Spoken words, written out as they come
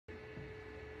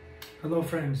Hello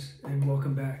friends, and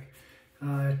welcome back.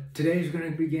 Today is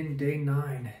going to begin day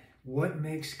 9. What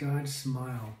makes God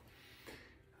smile?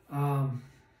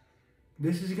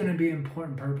 This is going to be an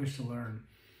important purpose to learn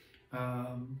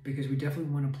because we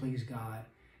definitely want to please God.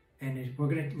 And we're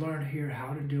going to learn here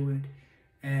how to do it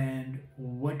and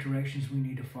what directions we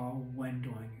need to follow when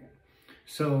doing it.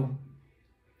 So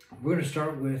we're going to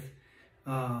start with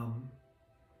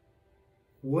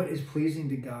what is pleasing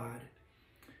to God.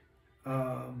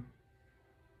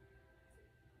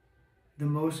 The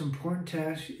most important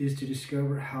task is to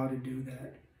discover how to do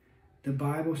that. The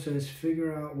Bible says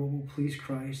figure out what will please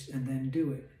Christ and then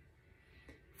do it.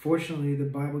 Fortunately, the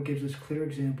Bible gives us a clear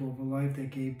example of a life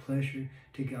that gave pleasure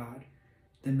to God.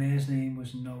 The man's name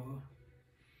was Noah.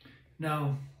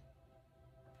 Now,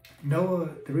 Noah,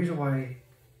 the reason why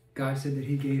God said that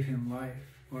he gave him life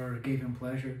or gave him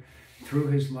pleasure through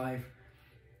his life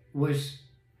was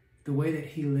the way that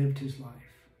he lived his life.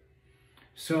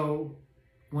 So,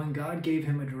 when God gave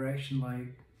him a direction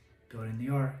like building the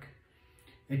ark,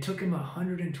 it took him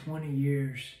 120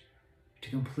 years to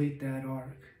complete that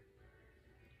ark.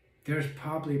 There's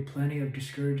probably plenty of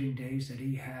discouraging days that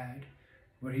he had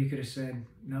where he could have said,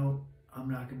 no,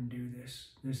 I'm not going to do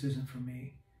this. This isn't for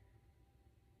me.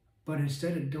 But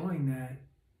instead of doing that,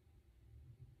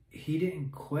 he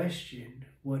didn't question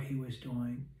what he was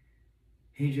doing.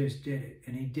 He just did it.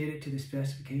 And he did it to the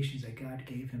specifications that God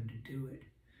gave him to do it.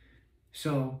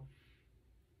 So,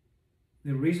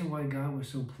 the reason why God was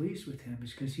so pleased with him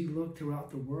is because he looked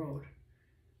throughout the world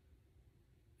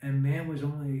and man was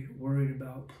only worried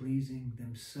about pleasing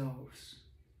themselves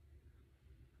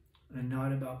and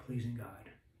not about pleasing God.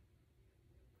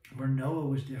 Where Noah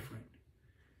was different.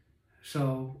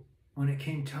 So, when it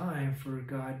came time for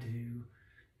God to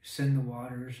send the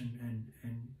waters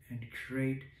and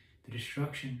create the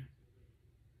destruction,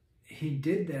 he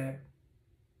did that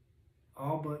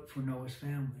all but for Noah's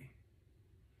family.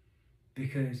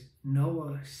 Because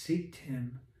Noah sought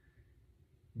him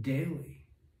daily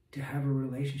to have a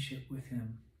relationship with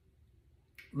him.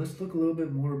 Let's look a little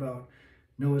bit more about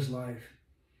Noah's life.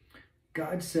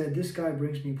 God said, this guy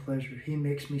brings me pleasure. He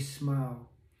makes me smile.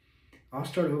 I'll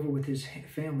start over with his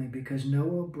family because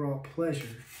Noah brought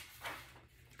pleasure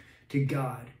to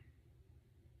God.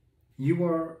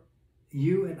 You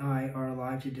and I are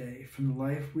alive today from the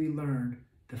life we learned,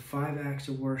 the 5 acts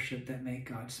of worship that make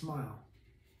God smile.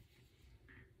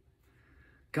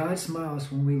 God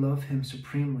smiles when we love him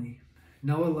supremely.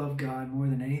 Noah loved God more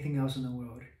than anything else in the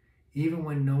world, even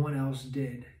when no one else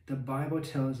did. The Bible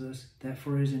tells us that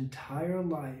for his entire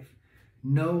life,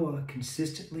 Noah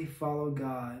consistently followed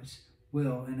God's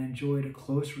will and enjoyed a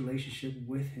close relationship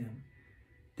with him.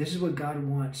 This is what God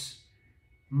wants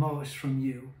most from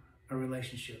you, a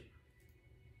relationship.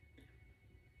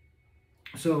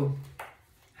 So,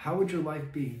 how would your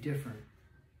life be different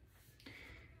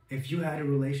if you had a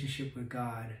relationship with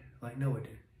God like Noah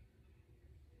did?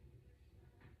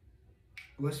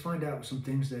 Let's find out some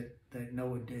things that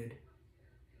Noah did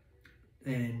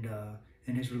and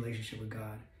in his relationship with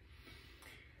God.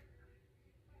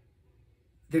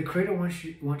 The Creator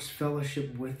wants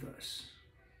fellowship with us.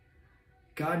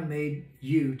 God made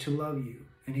you to love you,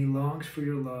 and he longs for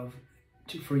your love,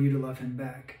 for you to love him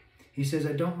back. He says,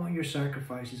 I don't want your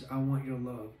sacrifices, I want your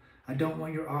love. I don't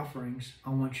want your offerings, I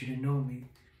want you to know me.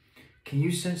 Can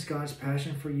you sense God's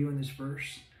passion for you in this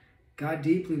verse? God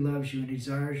deeply loves you and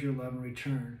desires your love in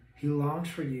return. He longs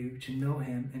for you to know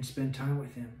him and spend time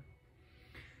with him.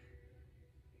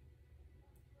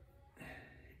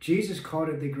 Jesus called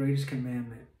it the greatest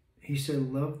commandment. He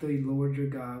said, love the Lord your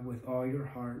God with all your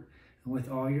heart and with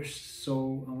all your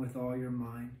soul and with all your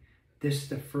mind. This is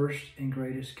the first and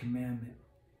greatest commandment.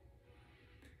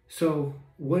 So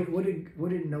what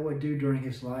did Noah do during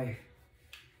his life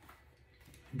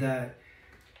that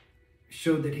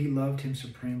showed that he loved him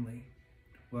supremely?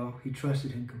 Well, he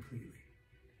trusted him completely.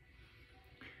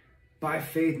 By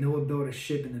faith, Noah built a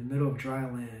ship in the middle of dry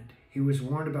land. He was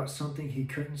warned about something he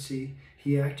couldn't see.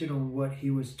 He acted on what he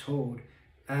was told.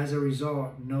 As a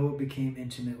result, Noah became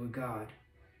intimate with God.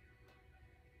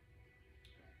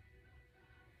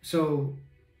 So,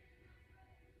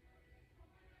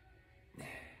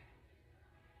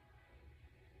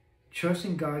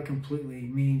 trusting God completely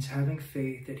means having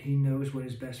faith that he knows what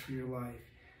is best for your life.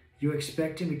 You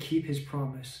expect him to keep his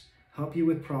promise, help you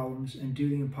with problems, and do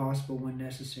the impossible when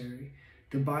necessary.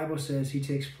 The Bible says he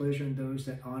takes pleasure in those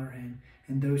that honor him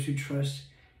and those who trust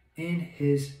in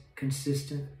his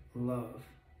consistent love.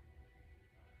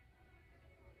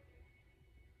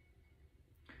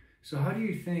 So how do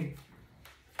you think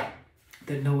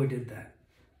that Noah did that?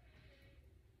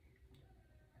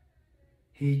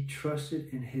 He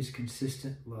trusted in his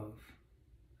consistent love.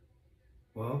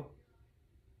 Well,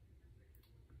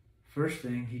 first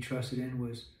thing he trusted in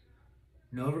was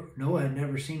Noah had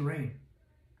never seen rain.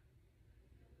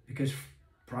 Because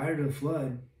prior to the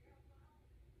flood,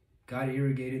 God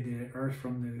irrigated the earth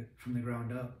from the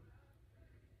ground up.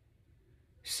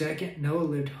 Second, Noah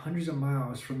lived hundreds of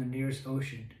miles from the nearest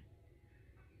ocean.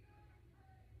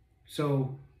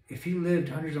 So if he lived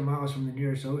hundreds of miles from the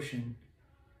nearest ocean,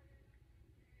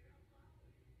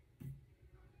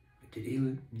 did he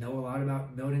know a lot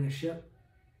about building a ship?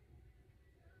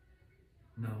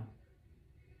 No.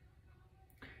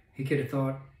 He could have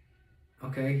thought,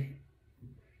 okay,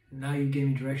 now you gave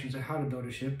me directions on how to build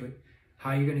a ship, but how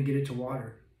are you going to get it to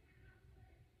water?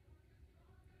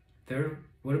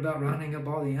 What about rounding up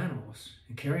all the animals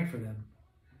and caring for them?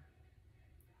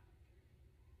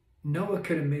 Noah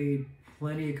could have made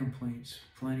plenty of complaints,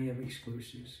 plenty of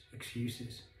excuses.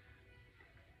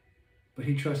 But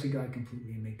he trusted God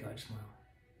completely and made God smile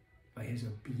by his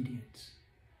obedience.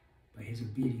 By his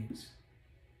obedience.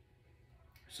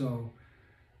 So,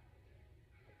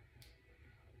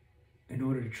 in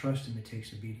order to trust him, it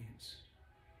takes obedience.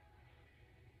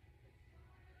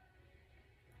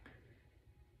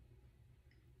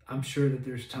 I'm sure that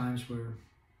there's times where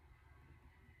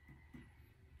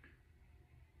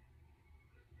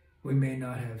we may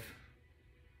not have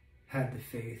had the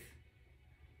faith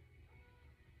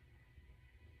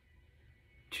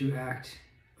to act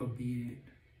obedient.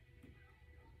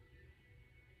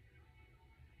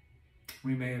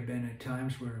 We may have been at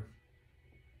times where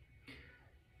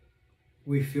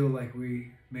we feel like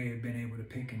we may have been able to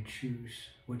pick and choose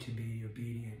what to be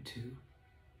obedient to.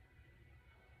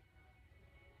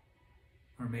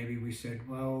 Or maybe we said,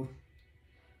 well,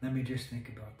 let me just think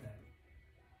about that.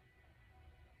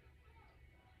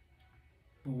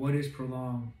 But what is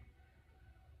prolonged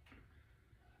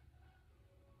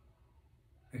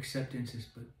acceptance is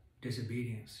but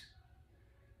disobedience.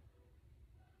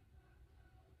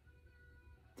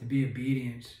 To be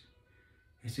obedient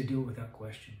is to do it without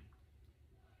question.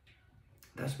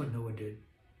 That's what Noah did.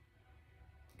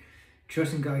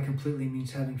 Trusting God completely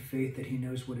means having faith that he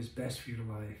knows what is best for your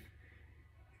life.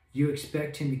 You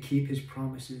expect him to keep his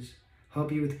promises,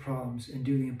 help you with problems, and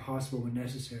do the impossible when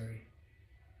necessary.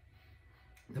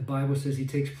 The Bible says he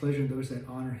takes pleasure in those that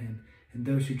honor him and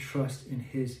those who trust in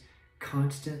his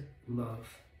constant love.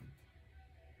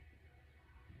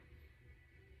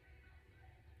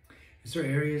 Is there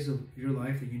areas of your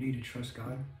life that you need to trust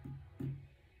God?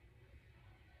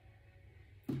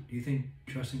 Do you think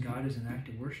trusting God is an act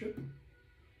of worship?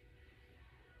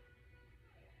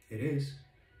 It is.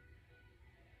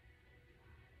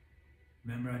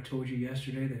 Remember I told you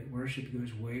yesterday that worship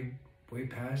goes way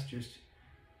past just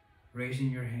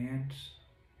raising your hands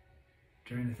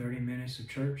during the 30 minutes of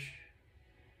church?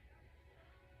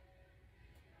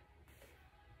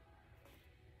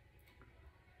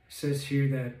 It says here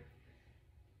that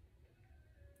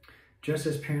just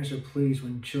as parents are pleased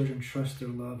when children trust their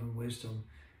love and wisdom,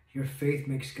 your faith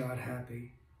makes God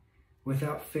happy.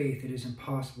 Without faith, it is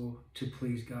impossible to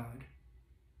please God.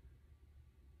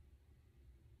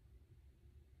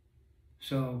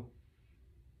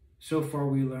 So far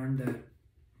we learned that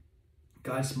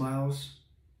God smiles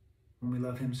when we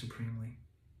love him supremely,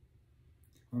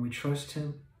 when we trust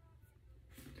him,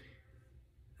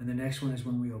 and the next one is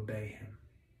when we obey him.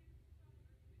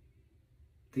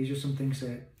 These are some things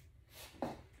that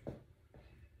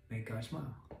make God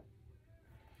smile.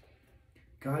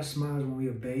 God smiles when we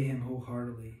obey him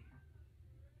wholeheartedly.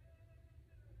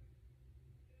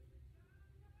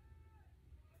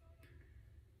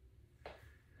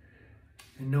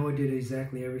 And Noah did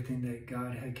exactly everything that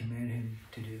God had commanded him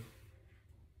to do.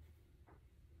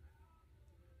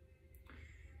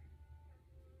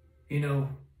 You know,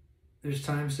 there's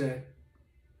times that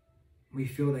we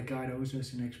feel that God owes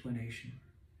us an explanation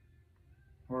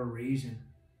or a reason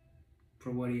for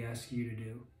what he asks you to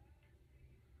do.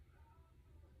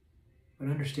 But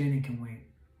understanding can wait.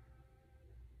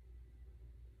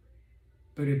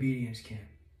 But obedience can't.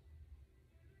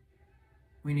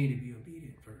 We need to be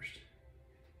obedient first.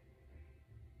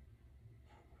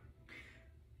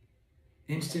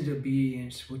 Instant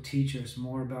obedience will teach us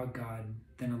more about God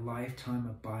than a lifetime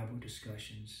of Bible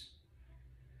discussions.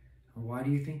 And why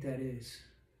do you think that is?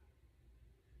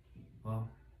 Well,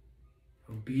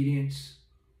 obedience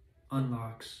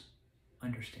unlocks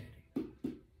understanding.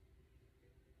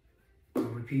 I'll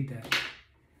repeat that.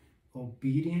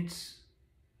 Obedience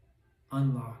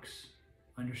unlocks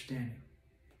understanding.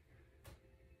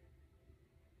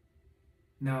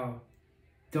 Now,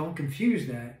 don't confuse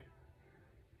that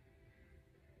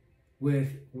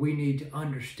with we need to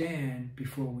understand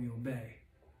before we obey.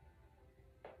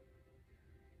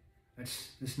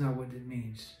 That's not what it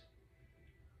means.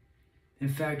 In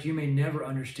fact, you may never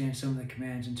understand some of the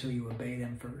commands until you obey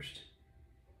them first.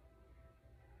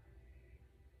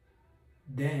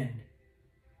 Then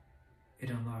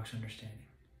it unlocks understanding.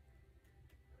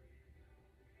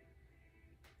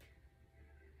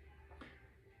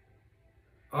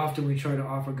 Often we try to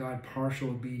offer God partial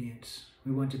obedience.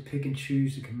 We want to pick and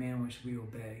choose the commandments we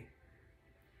obey.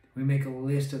 We make a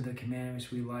list of the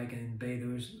commandments we like and obey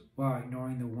those while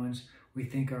ignoring the ones we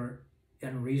think are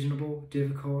unreasonable,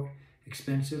 difficult,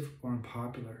 expensive, or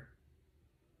unpopular.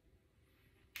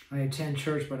 I attend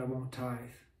church, but I won't tithe.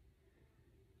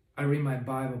 I read my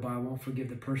Bible, but I won't forgive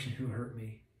the person who hurt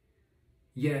me.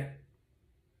 Yet,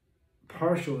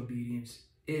 partial obedience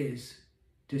is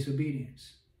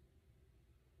disobedience.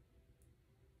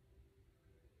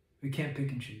 We can't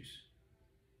pick and choose.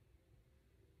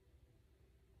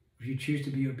 If you choose to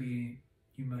be obedient,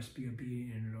 you must be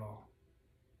obedient in it all.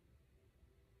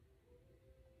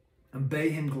 Obey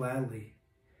him gladly.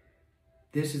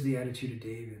 This is the attitude of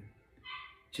David.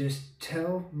 Just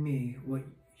tell me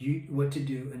what to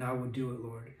do, and I will do it,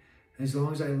 Lord. As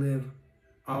long as I live,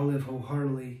 I'll live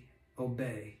wholeheartedly,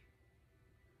 obey.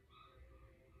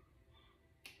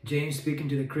 James, speaking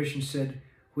to the Christians, said,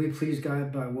 we please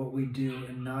God by what we do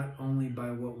and not only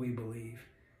by what we believe.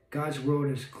 God's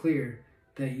word is clear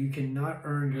that you cannot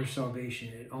earn your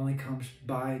salvation. It only comes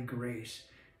by grace,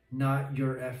 not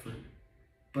your effort.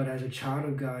 But as a child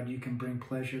of God, you can bring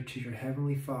pleasure to your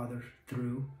heavenly Father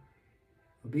through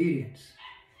obedience.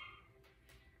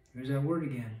 There's that word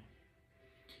again.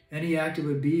 Any act of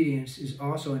obedience is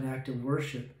also an act of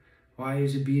worship. Why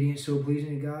is obedience so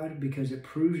pleasing to God? Because it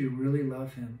proves you really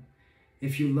love him.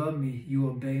 If you love me, you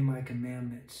obey my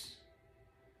commandments.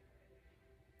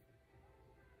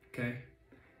 Okay?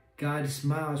 God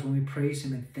smiles when we praise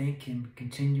him and thank him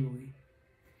continually.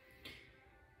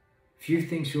 Few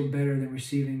things feel better than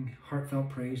receiving heartfelt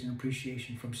praise and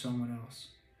appreciation from someone else.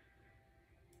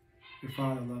 Your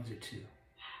Father loves it too.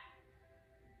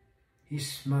 He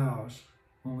smiles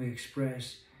when we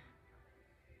express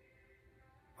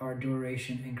our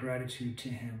adoration and gratitude to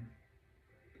him.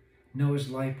 Noah's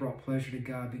life brought pleasure to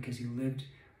God because he lived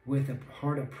with a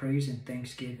heart of praise and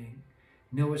thanksgiving.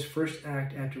 Noah's first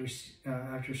act after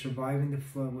surviving the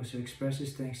flood was to express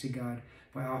his thanks to God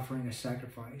by offering a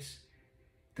sacrifice.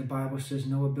 The Bible says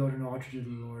Noah built an altar to the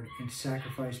Lord and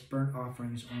sacrificed burnt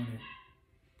offerings on it.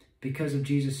 Because of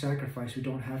Jesus' sacrifice, we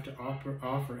don't have to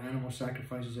offer animal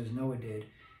sacrifices as Noah did.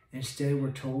 Instead,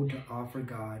 we're told to offer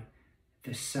God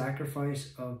the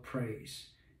sacrifice of praise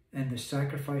and the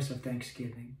sacrifice of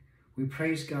thanksgiving. We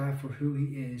praise God for who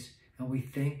he is, and we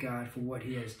thank God for what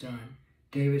he has done.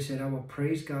 David said, I will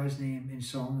praise God's name in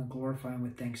song and glorify him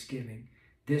with thanksgiving.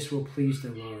 This will please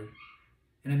the Lord.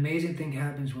 An amazing thing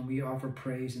happens when we offer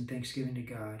praise and thanksgiving to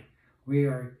God.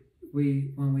 When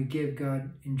we give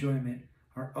God enjoyment,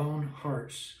 our own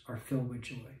hearts are filled with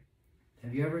joy.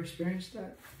 Have you ever experienced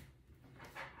that?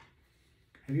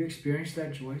 Have you experienced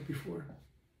that joy before?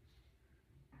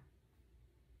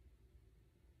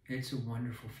 It's a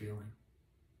wonderful feeling.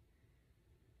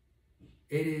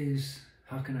 It is,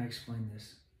 how can I explain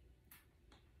this?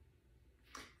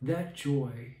 That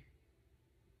joy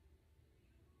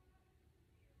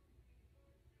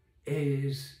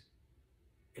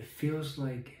it feels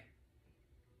like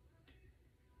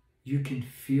you can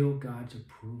feel God's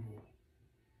approval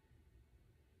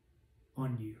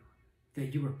on you,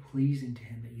 that you are pleasing to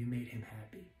him, that you made him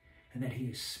happy, and that he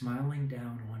is smiling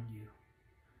down on you.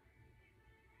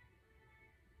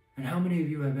 And how many of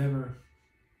you have ever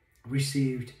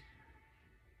received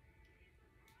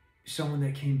someone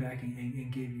that came back and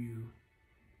gave you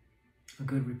a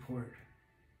good report?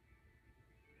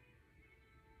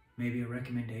 Maybe a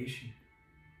recommendation.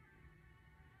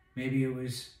 Maybe it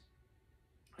was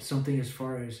something as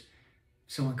far as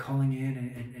someone calling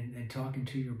in and talking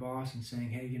to your boss and saying,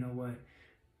 hey, you know what?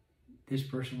 This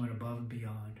person went above and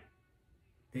beyond.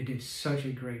 They did such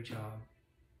a great job.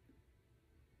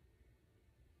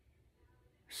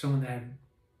 Someone that had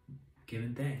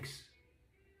given thanks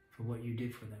for what you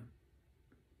did for them.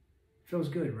 Feels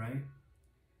good, right?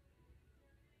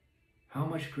 How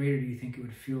much greater do you think it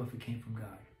would feel if it came from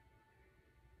God?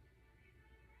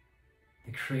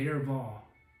 The creator of all,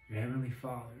 your heavenly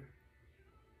Father,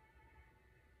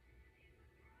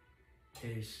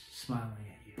 is smiling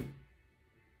at you.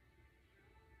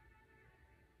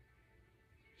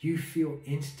 You feel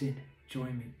instant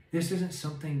enjoyment. This isn't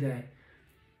something that,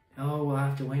 oh, we'll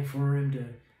have to wait for him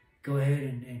go ahead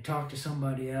and talk to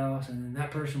somebody else, and then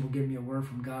that person will give me a word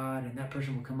from God, and that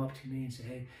person will come up to me and say,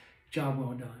 hey, job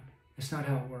well done. That's not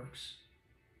how it works.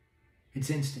 It's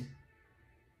instant.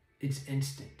 It's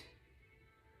instant.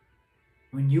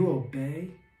 When you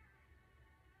obey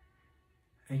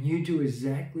and you do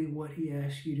exactly what he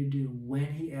asks you to do,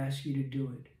 when he asks you to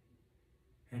do it,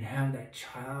 and have that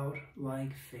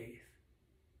childlike faith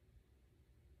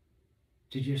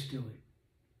to just do it.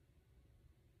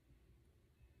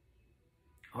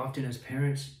 Often as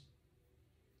parents,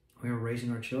 we were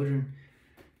raising our children,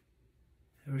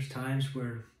 there was times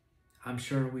where I'm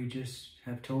sure we just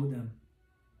have told them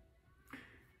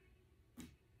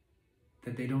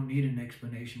that they don't need an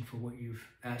explanation for what you've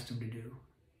asked them to do,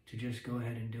 to just go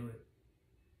ahead and do it.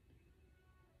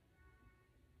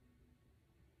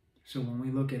 So when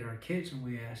we look at our kids and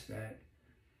we ask that,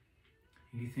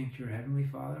 you think your Heavenly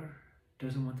Father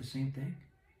doesn't want the same thing?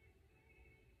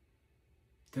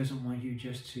 Doesn't want you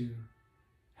just to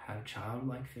have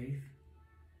childlike faith?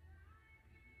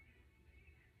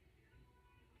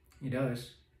 He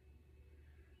does.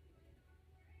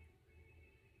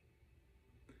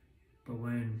 But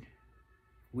when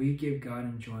we give God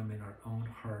enjoyment, our own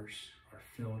hearts are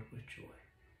filled with joy.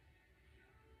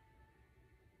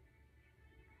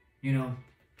 You know,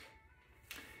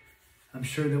 I'm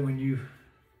sure that when you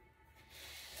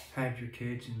had your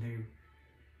kids and they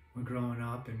were growing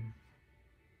up, and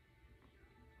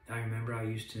I remember I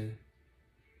used to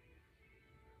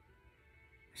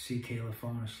see Kayla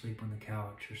falling asleep on the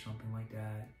couch or something like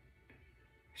that.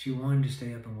 She wanted to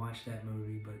stay up and watch that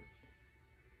movie, but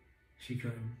she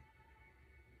couldn't.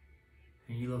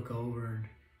 And you look over and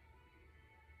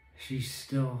she's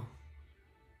still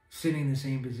sitting in the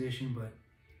same position, but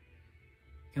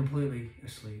completely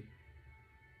asleep.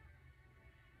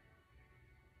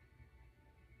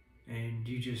 And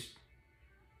your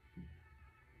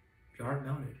heart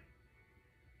melted.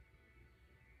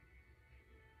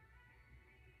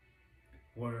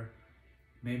 Or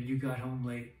maybe you got home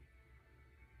late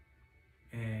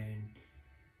and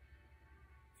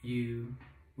you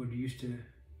would used to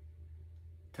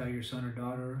tell your son or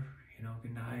daughter,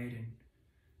 good night,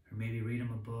 or maybe read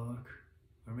them a book,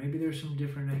 or maybe there's some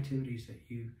different activities that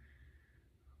you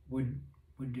would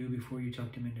do before you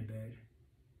tucked them into bed.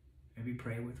 Maybe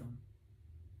pray with them.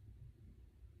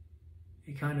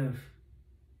 It kind of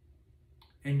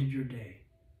ended your day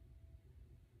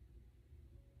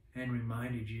and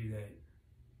reminded you that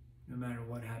no matter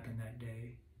what happened that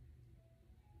day,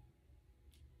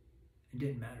 it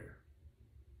didn't matter.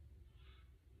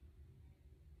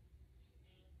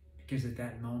 Because at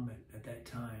that moment, at that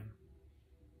time,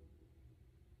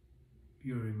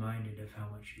 you were reminded of how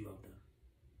much you loved them.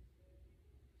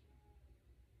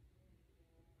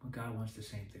 Well, God wants the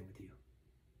same thing with you.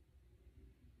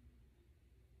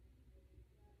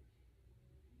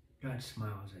 God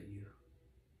smiles at you.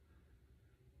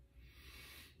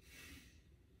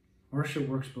 Worship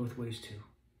works both ways too.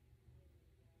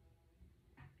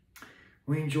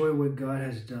 We enjoy what God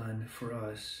has done for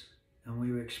us, and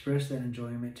we express that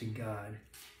enjoyment to God.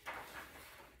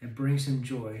 It brings him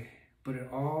joy, but it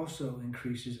also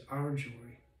increases our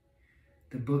joy.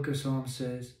 The book of Psalms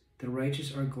says, "The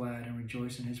righteous are glad and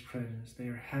rejoice in his presence. They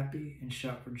are happy and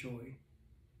shout for joy."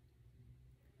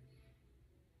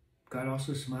 God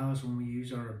also smiles when we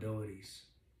use our abilities.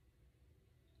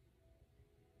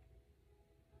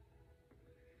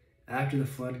 After the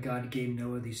flood, God gave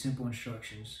Noah these simple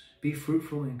instructions. Be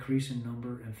fruitful, increase in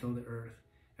number, and fill the earth.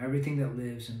 Everything that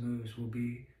lives and moves will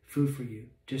be food for you.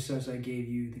 Just as I gave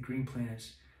you the green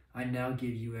plants, I now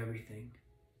give you everything.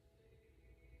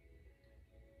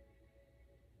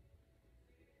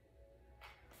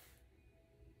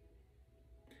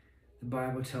 The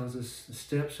Bible tells us the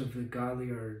steps of the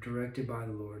godly are directed by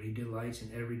the Lord. He delights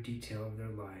in every detail of their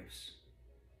lives.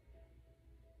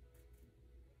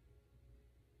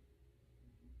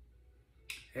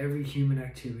 Every human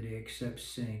activity except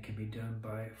sin can be done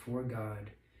for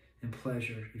God and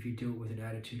pleasure if you do it with an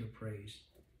attitude of praise.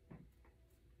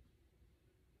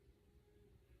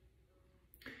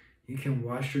 You can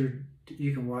wash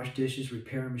dishes,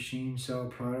 repair a machine, sell a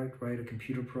product, write a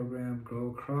computer program, grow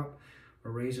a crop,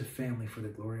 or raise a family for the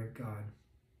glory of God.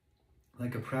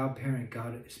 Like a proud parent,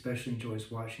 God especially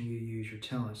enjoys watching you use your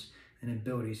talents and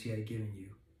abilities he had given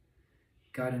you.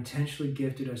 God intentionally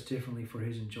gifted us differently for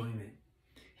his enjoyment.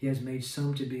 He has made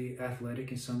some to be athletic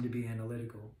and some to be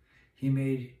analytical. He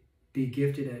may be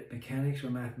gifted at mechanics or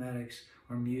mathematics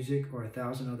or music or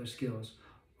 1,000 other skills.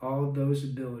 All those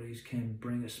abilities can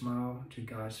bring a smile to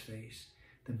God's face.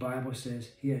 The Bible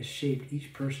says he has shaped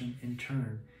each person in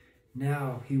turn.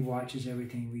 Now he watches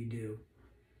everything we do.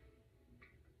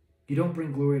 You don't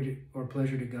bring glory or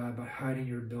pleasure to God by hiding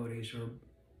your abilities or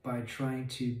by trying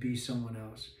to be someone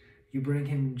else. You bring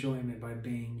him enjoyment by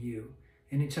being you.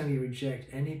 Anytime you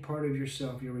reject any part of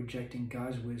yourself, you're rejecting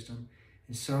God's wisdom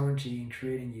and sovereignty in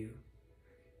creating you.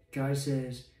 God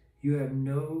says, you have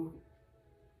no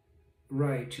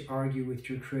right to argue with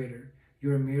your Creator.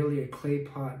 You are merely a clay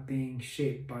pot being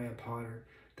shaped by a potter.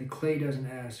 The clay doesn't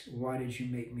ask, why did you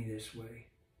make me this way?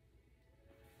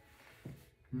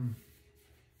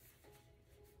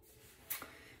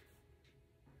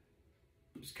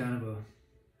 It's kind of a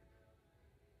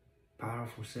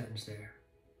powerful sentence there.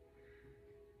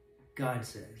 God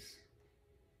says,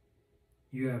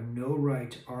 you have no right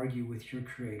to argue with your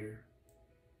Creator.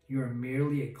 You are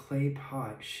merely a clay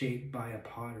pot shaped by a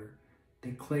potter.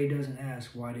 The clay doesn't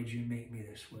ask, why did you make me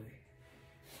this way?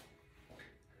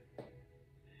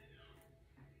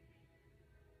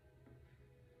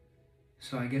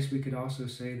 So I guess we could also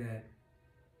say that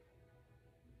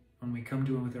when we come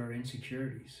to him with our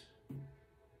insecurities,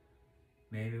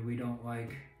 maybe we don't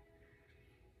like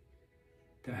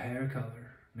the hair color.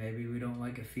 Maybe we don't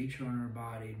like a feature on our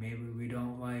body. Maybe we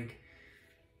don't like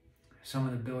some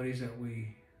of the abilities that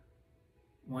we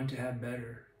want to have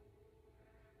better.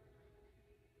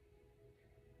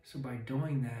 So by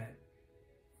doing that,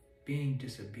 being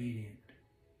disobedient,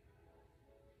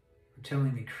 we're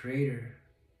telling the Creator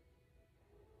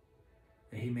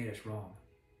that he made us wrong.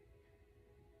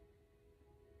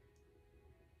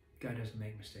 God doesn't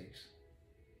make mistakes.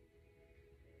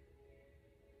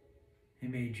 He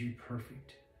made you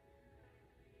perfect.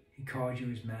 He called you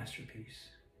his masterpiece.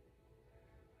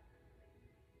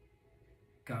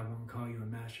 God won't call you a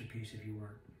masterpiece if you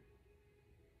weren't.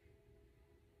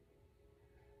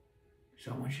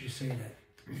 So I want you to say that.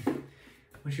 I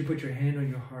want you to put your hand on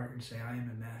your heart and say, I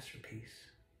am a masterpiece.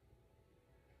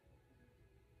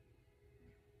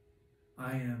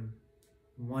 I am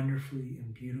wonderfully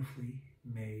and beautifully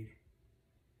made.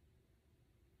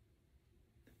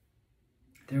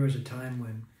 There was a time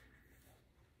when,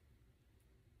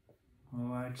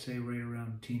 I'd say right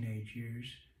around teenage years,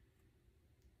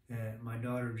 that my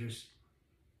daughter just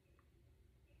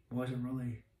wasn't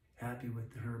really happy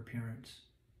with her appearance.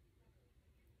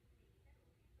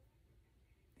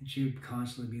 And she would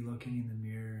constantly be looking in the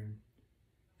mirror and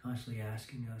constantly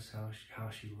asking us how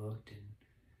she looked, and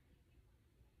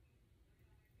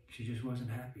she just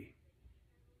wasn't happy.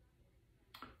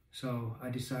 So I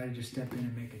decided to step in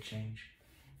and make a change.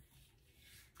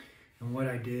 And what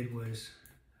I did was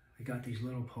I got these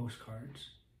little postcards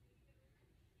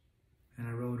and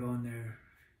I wrote on there,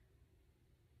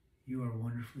 you are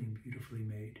wonderfully and beautifully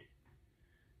made.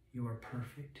 You are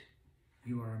perfect.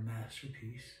 You are a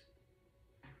masterpiece.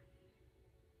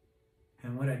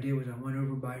 And what I did was I went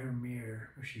over by her mirror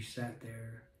where she sat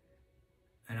there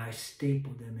and I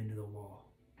stapled them into the wall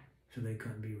so they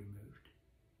couldn't be removed.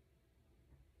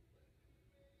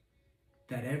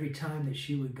 That every time that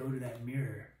she would go to that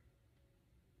mirror,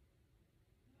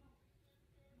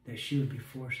 that she would be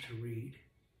forced to read,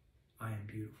 I am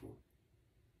beautiful.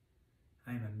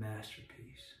 I am a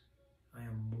masterpiece. I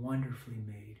am wonderfully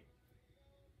made.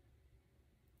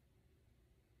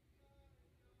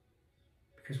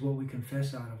 Because what we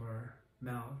confess out of our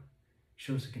mouth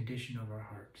shows the condition of our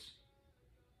hearts.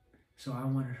 So I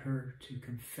wanted her to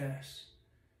confess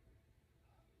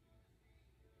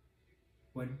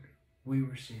what we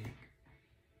were seeing,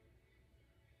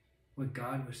 what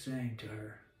God was saying to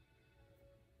her.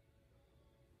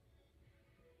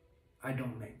 I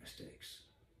don't make mistakes.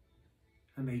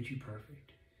 I made you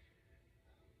perfect.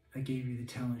 I gave you the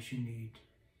talents you need.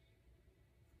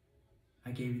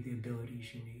 I gave you the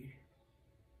abilities you need.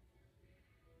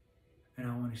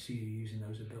 And I want to see you using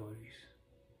those abilities.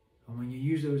 And when you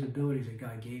use those abilities that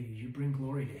God gave you, you bring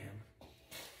glory to him.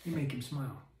 You make him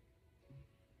smile.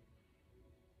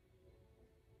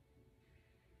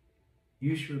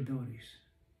 Use your abilities.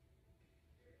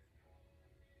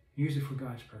 Use it for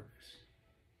God's purpose.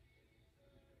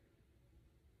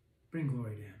 Bring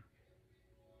glory to him.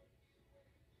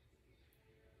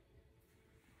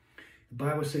 The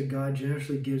Bible said God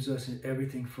generously gives us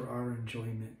everything for our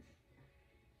enjoyment.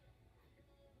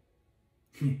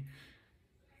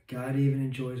 God even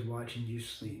enjoys watching you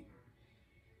sleep.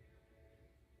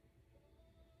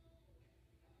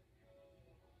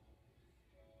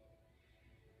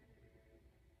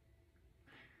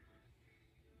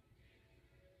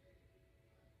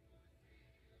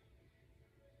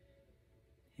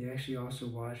 He actually also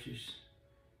watches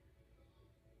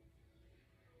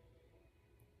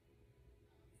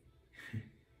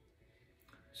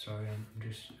sorry,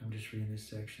 I'm just reading this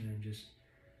section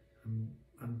and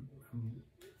I'm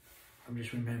I'm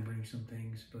just remembering some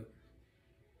things, but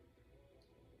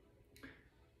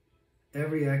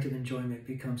every act of enjoyment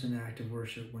becomes an act of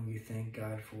worship when you thank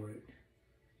God for it.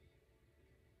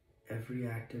 Every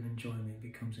act of enjoyment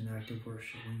becomes an act of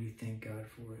worship when you thank God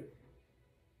for it.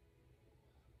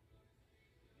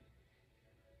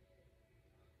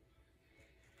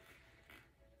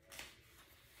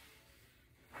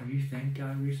 Have you thanked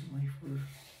God recently for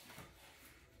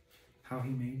how He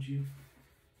made you?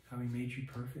 How He made you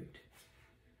perfect?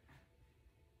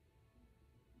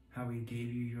 How He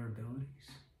gave you your abilities?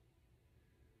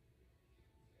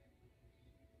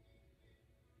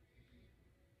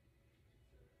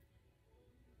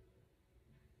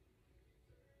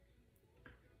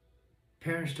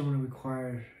 Parents don't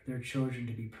require their children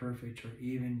to be perfect or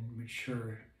even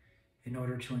mature in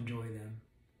order to enjoy them.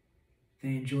 They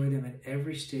enjoy them at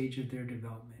every stage of their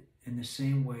development. In the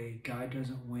same way, God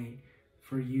doesn't wait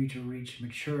for you to reach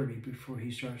maturity before He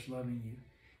starts loving you.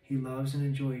 He loves and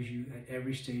enjoys you at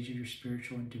every stage of your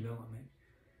spiritual development.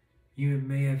 You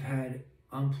may have had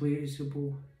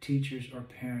unpleasable teachers or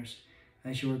parents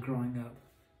as you were growing up.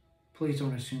 Please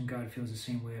don't assume God feels the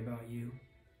same way about you.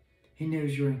 He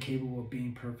knows you're incapable of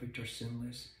being perfect or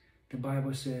sinless. The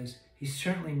Bible says He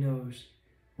certainly knows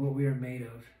what we are made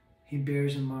of. He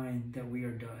bears in mind that we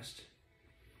are dust.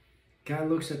 God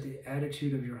looks at the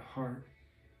attitude of your heart.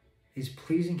 Is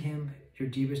pleasing Him your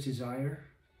deepest desire?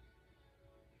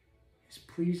 Is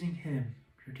pleasing Him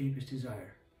your deepest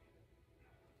desire?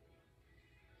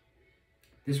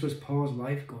 This was Paul's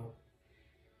life goal.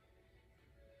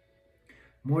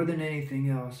 More than anything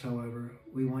else, however,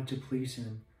 we want to please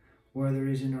Him, whether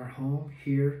it is in our home,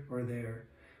 here, or there.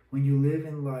 When you live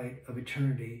in light of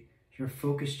eternity, your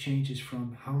focus changes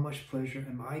from how much pleasure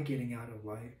am I getting out of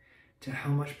life to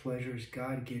how much pleasure is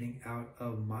God getting out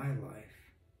of my life.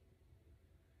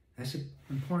 That's an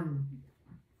important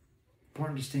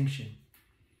distinction.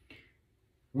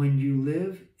 When you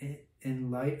live in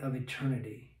light of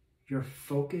eternity, your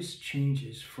focus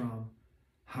changes from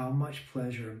how much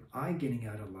pleasure am I getting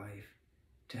out of life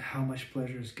to how much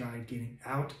pleasure is God getting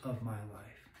out of my life.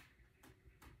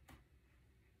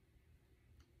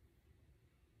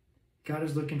 God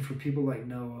is looking for people like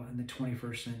Noah in the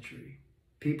 21st century,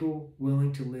 people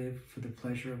willing to live for the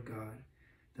pleasure of God.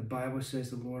 The Bible says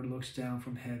the Lord looks down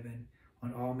from heaven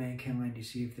on all mankind to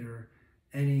see if there are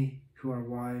any who are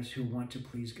wise who want to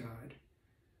please God.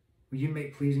 Will you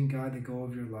make pleasing God the goal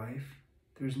of your life?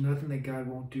 There's nothing that God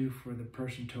won't do for the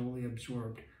person totally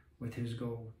absorbed with His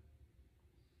goal.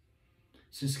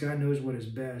 Since God knows what is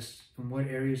best, in what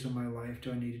areas of my life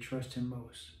do I need to trust Him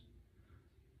most?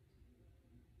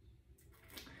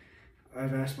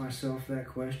 I've asked myself that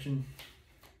question,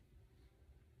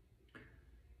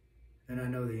 and I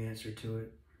know the answer to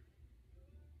it.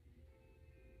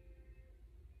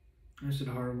 It's a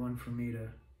hard one for me to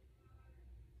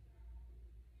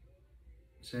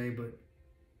say, but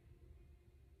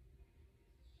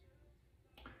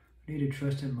I need to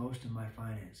trust Him most in my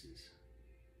finances.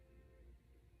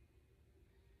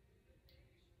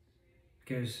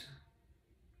 Because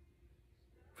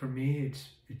for me,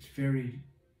 it's very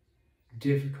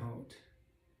difficult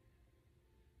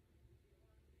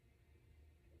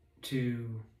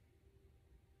to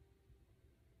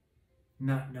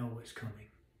not know what's coming.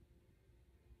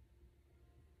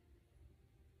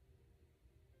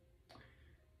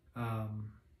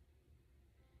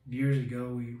 Years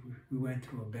ago, we went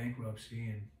through a bankruptcy,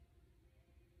 and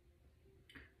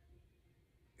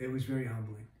it was very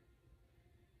humbling.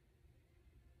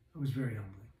 It was very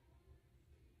humbling.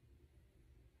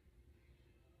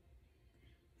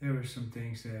 There were some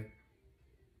things that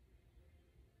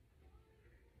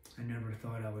I never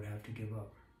thought I would have to give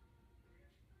up.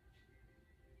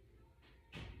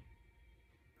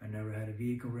 I never had a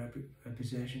vehicle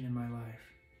possession in my life.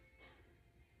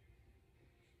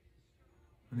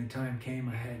 When the time came,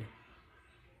 I had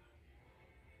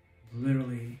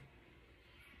literally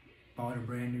bought a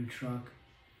brand new truck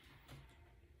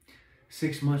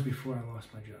 6 months before I lost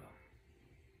my job.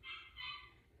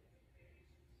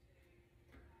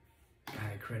 I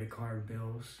had credit card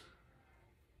bills,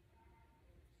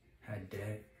 had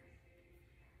debt,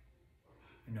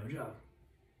 and no job.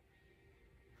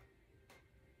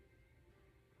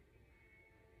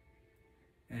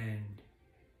 And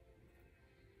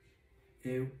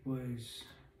it was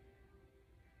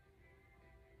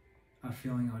a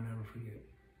feeling I'll never forget.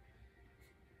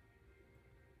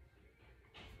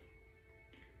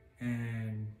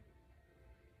 And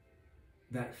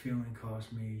that feeling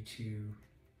caused me to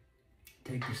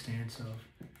take the stance of,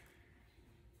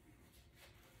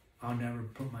 I'll never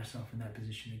put myself in that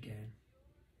position again.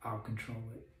 I'll control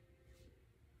it.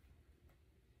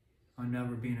 I'll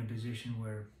never be in a position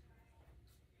where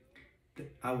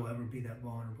I will ever be that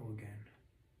vulnerable again.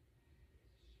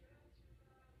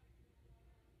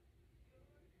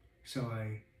 So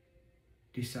I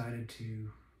decided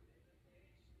to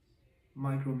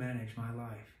micromanage my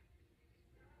life.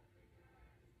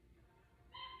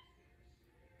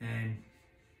 And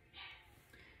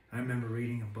I remember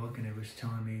reading a book, and it was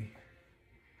telling me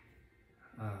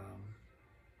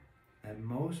that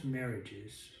most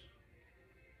marriages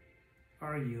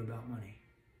argue about money.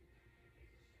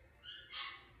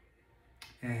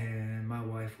 And my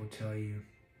wife will tell you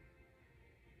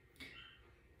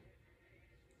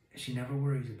she never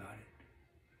worries about it.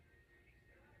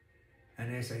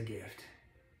 And it's a gift.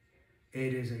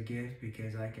 It is a gift,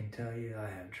 because I can tell you I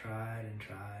have tried and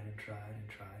tried and tried and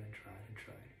tried and tried and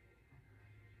tried.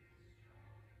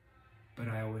 But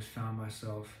I always found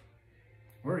myself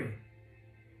worrying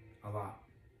a lot.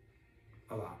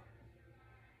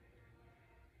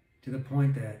 To the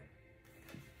point that,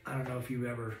 I don't know if you've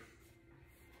ever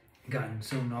gotten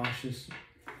so nauseous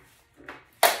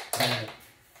that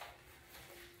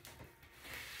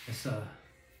it's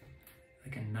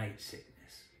like a night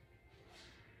sickness,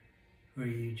 where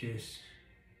you just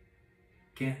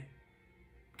can't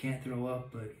throw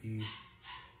up, but you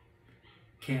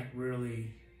can't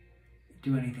really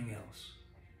do anything else.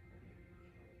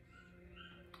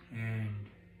 And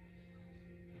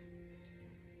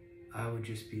I would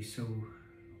just be so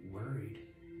worried.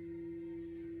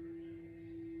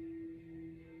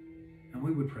 And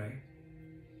we would pray.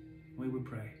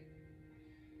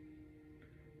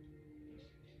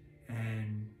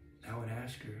 And I would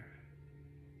ask her,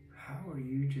 how are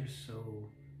you just so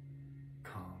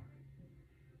calm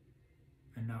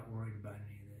and not worried about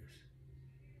any of this?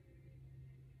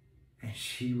 And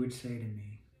she would say to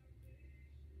me,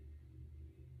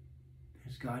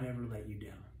 has God ever let you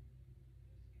down?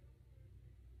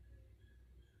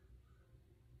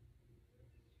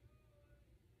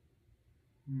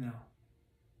 No,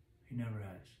 he never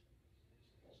has.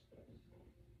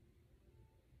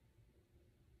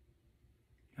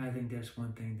 I think that's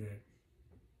one thing that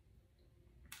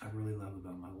I really love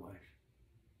about my wife.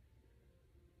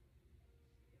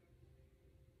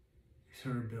 It's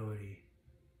her ability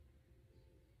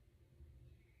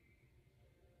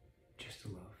just to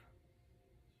love.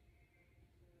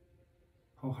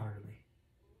 Wholeheartedly.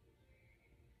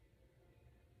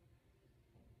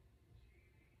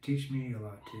 Teach me a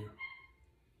lot too.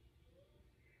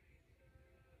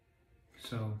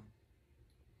 So,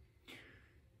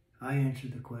 I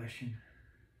answered the question,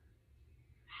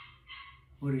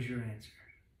 what is your answer?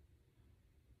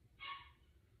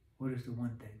 What is the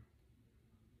one thing?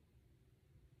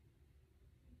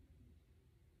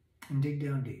 And dig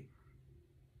down deep.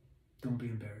 Don't be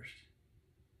embarrassed.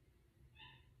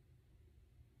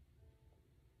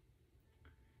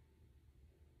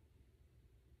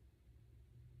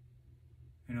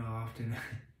 You know, often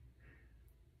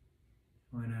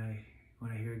when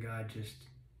I hear God just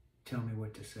tell me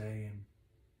what to say, and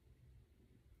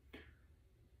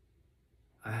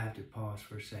I have to pause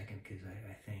for a second, because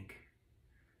I think,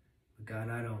 God,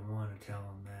 I don't want to tell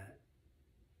him that.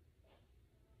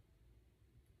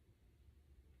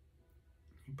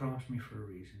 He promised me for a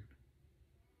reason.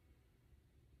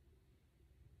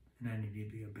 And I need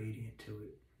to be obedient to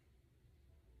it.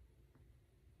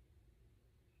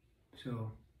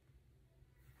 So,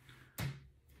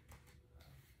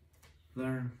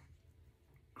 learn,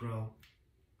 grow,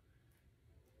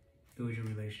 build your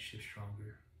relationship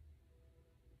stronger.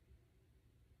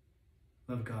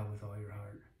 Love God with all your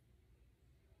heart,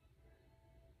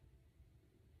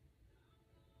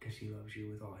 because he loves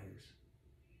you with all his.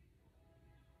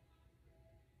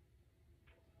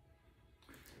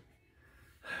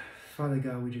 Father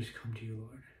God, we just come to you,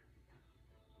 Lord.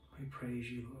 We praise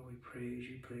you, Lord. We praise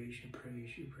you, praise you,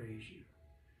 praise you, praise you.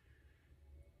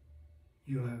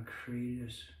 You have created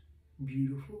us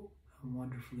beautiful and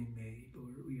wonderfully made,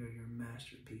 Lord. We are your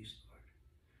masterpiece, Lord.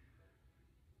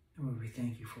 And Lord, we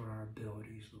thank you for our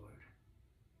abilities, Lord.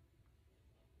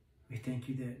 We thank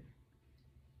you that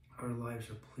our lives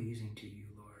are pleasing to you,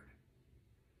 Lord.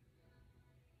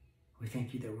 We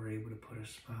thank you that we're able to put a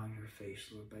smile on your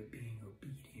face, Lord, by being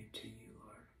obedient to you,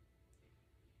 Lord.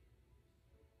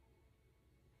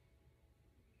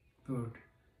 Lord,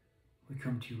 we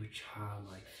come to you with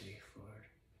childlike faith, Lord.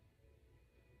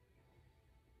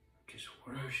 Just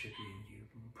worshiping you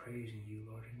and praising you,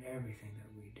 Lord, in everything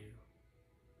that we do.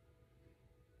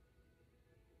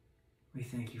 We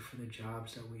thank you for the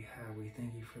jobs that we have. We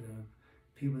thank you for the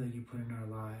people that you put in our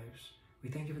lives. We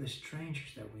thank you for the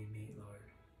strangers that we meet, Lord.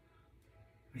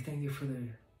 We thank you for the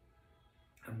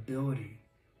ability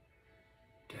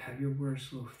to have your words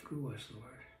flow through us,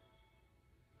 Lord.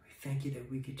 We thank you that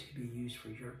we get to be used for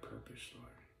your purpose, Lord.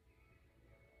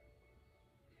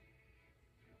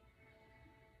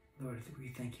 Lord, we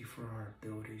thank you for our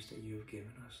abilities that you have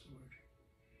given us, Lord.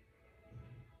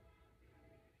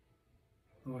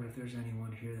 Lord, if there's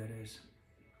anyone here that is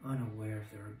unaware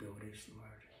of their abilities,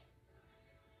 Lord,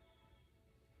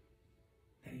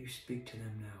 that you speak to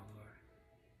them now, Lord.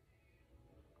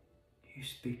 You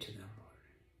speak to them, Lord.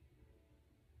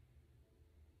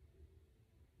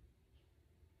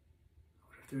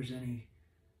 Lord, if there's any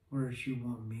words you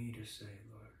want me to say,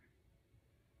 Lord,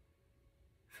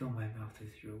 fill my mouth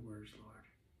with your words, Lord.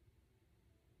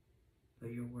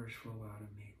 Let your words flow out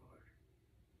of me, Lord.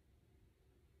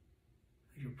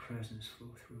 Let your presence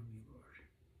flow through me, Lord.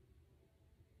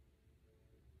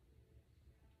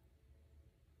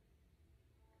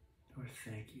 Lord,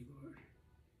 thank you, Lord.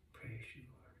 Praise you,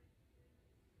 Lord.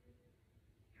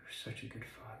 You're such a good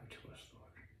Father to us,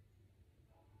 Lord.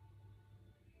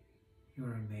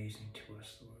 You're amazing to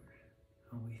us, Lord.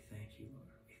 And we thank you,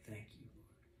 Lord. We thank you, Lord.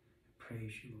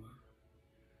 Praise you, Lord.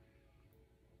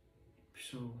 I'm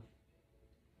so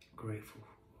grateful,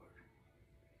 Lord,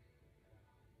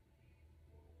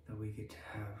 that we get to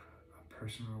have a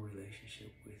personal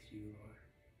relationship with you, Lord.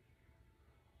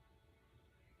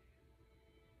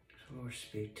 So, Lord,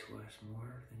 speak to us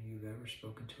more than you've ever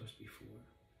spoken to us before.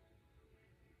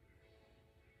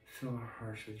 Fill our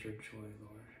hearts with your joy,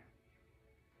 Lord.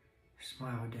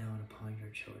 Smile down upon your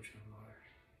children, Lord.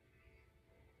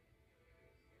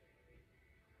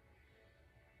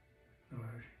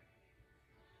 Lord,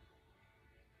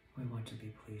 we want to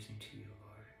be pleasing to you,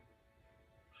 Lord.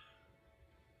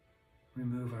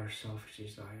 Remove our selfish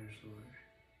desires, Lord.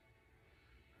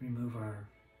 Remove our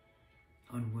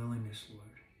unwillingness,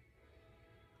 Lord.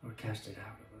 Lord, cast it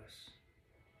out of us.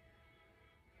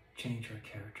 Change our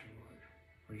character, Lord.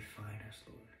 Refine us,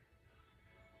 Lord.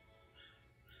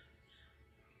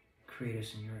 Create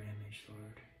us in your image,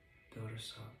 Lord. Build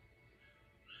us up.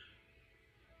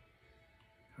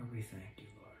 Lord, we thank you,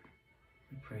 Lord.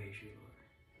 We praise you, Lord.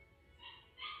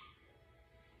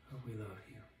 Lord, we love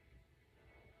you.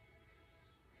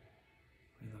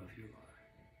 We love you, Lord.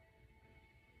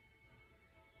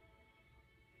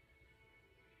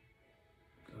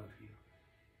 We love you.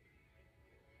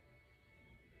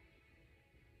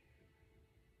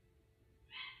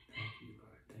 Thank you,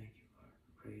 Lord. Thank you, Lord.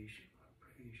 Praise you, Lord.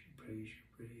 Praise you, praise you,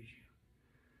 praise you.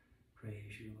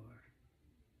 Praise you, Lord.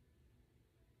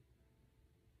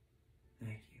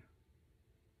 Thank you.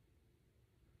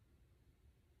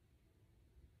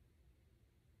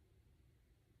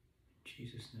 In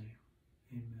Jesus' name,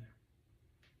 amen.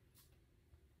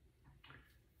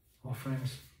 Well,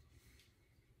 friends,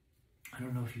 I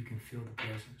don't know if you can feel the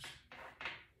presence,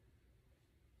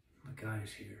 but God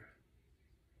is here.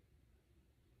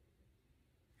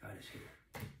 God is here.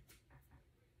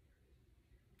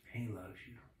 And He loves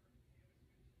you.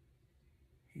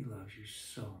 He loves you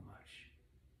so much.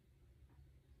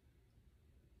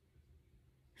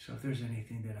 So if there's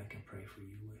anything that I can pray for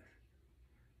you with,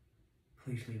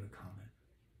 please leave a comment.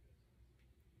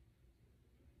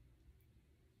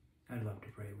 I'd love to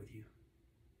pray with you.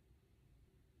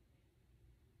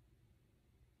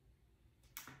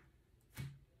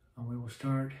 And we will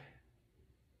start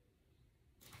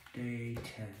day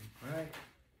 10, right?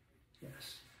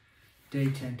 Yes. Day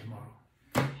 10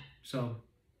 tomorrow. So,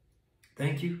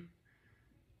 thank you.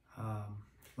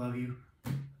 Love you.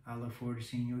 I look forward to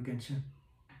seeing you again soon.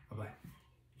 Bye-bye.